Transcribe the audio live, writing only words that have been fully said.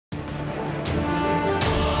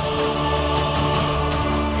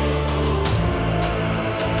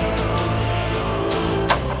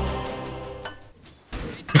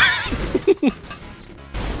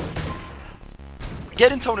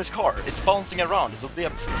get in Tony's car. It's bouncing around.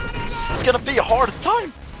 It's gonna be a hard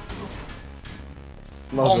time.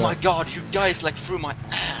 Love oh that. my god, you guys like threw my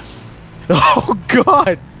ass. Oh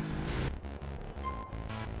god!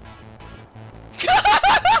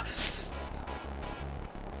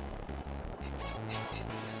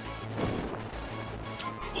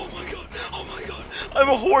 Oh my god, oh my god. I'm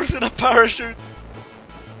a horse in a parachute.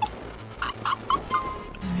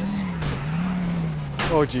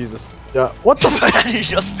 Oh Jesus. Yeah. What the fuck? He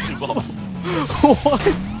just flew off. What?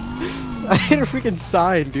 I hit a freaking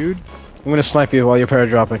sign, dude. I'm gonna snipe you while you're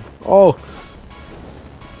paradropping. Oh.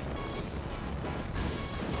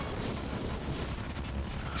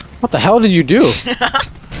 What the hell did you do?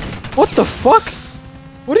 What the fuck?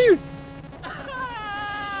 What are you?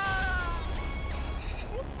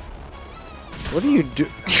 What do you do?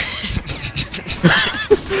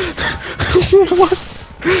 What?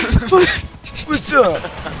 What? What's up?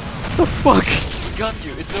 What the fuck? We got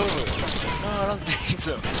you, it's over. No, I don't think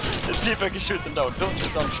so. Let's see if I can shoot them down. Don't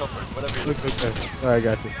shoot down the chopper, whatever you do. Okay. Alright, I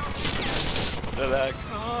got you. They're like,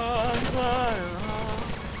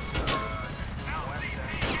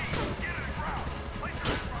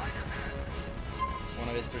 when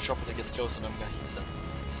I get to the chopper, they get close and I'm gonna hit them.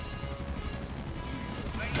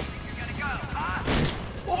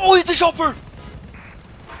 Oh, it's the chopper!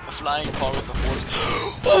 A flying car with a horse.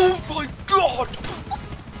 Oh my god!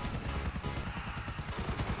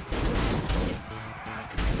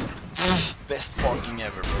 Best parking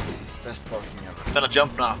ever, bro. Best parking ever. I'm gonna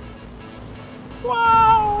jump now.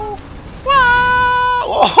 Wow!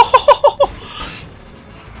 Wow!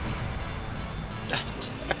 That was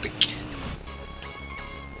epic.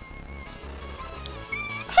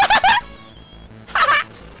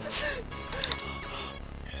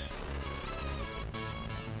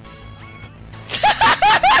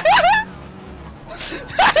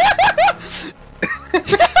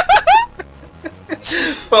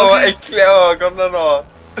 Fan vad äckliga ögon den har.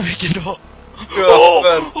 Vilken då?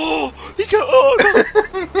 Öppen. Vilka ögon!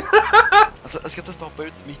 Alltså, jag ska testa hoppa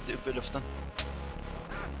ut mitt uppe i luften.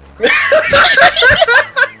 Du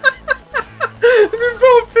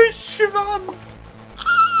bara försvann.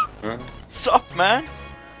 Sup man?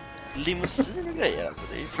 Limousin och grejer alltså,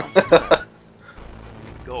 det är ju fan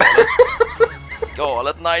galet.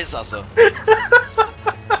 Galet nice alltså.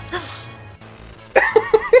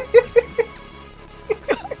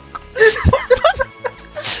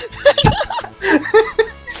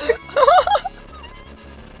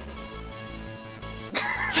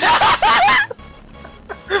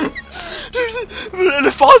 Det är en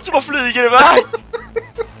elefant som bara flyger iväg!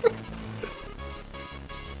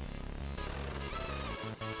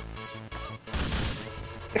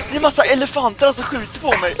 Det är massa elefanter som skjuter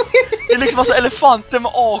på mig. Det är liksom massa elefanter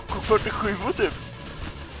med AK-47 typ.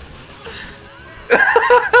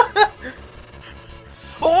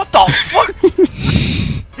 Oh, what the fuck?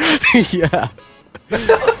 Yeah.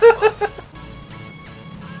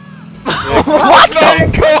 What the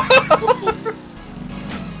god?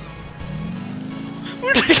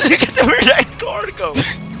 Where'd that car go?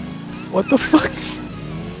 What the fuck?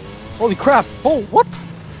 Holy crap! Oh, what?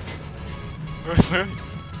 Where?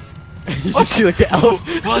 You just see like the elf.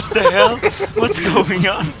 What the hell? What's going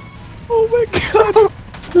on? Oh my god!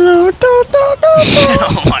 No!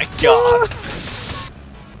 Oh my god!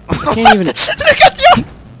 I can't even. Look at you!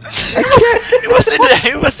 It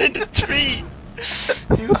was in the tree.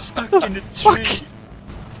 He was stuck in the tree.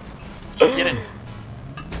 Get in.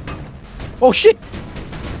 Oh shit!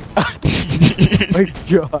 My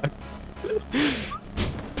god!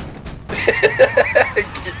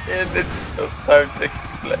 And it's no time to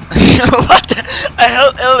explain. What the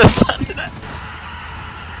hell elephant?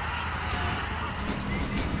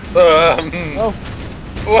 Oh.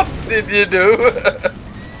 What did you do?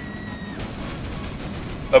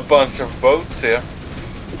 A bunch of boats here.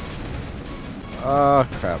 Oh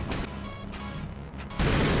crap.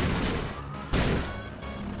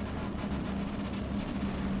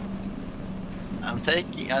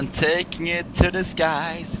 I'm taking it to the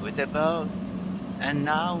skies with the boats. And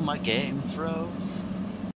now my game froze.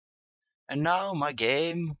 And now my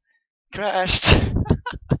game crashed.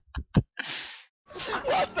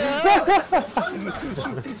 What the hell?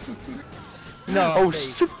 No. Oh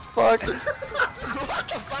shit, fuck. What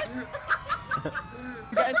the fuck?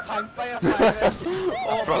 Getting tanked by a fire.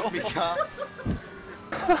 Oh, broke me car.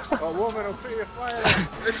 Oh, Wovn, I'll put your fire.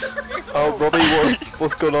 Oh, Robbie,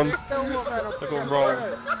 what's going on? Still Wovn, I'll put Going your wrong.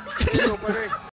 fire. Nobody.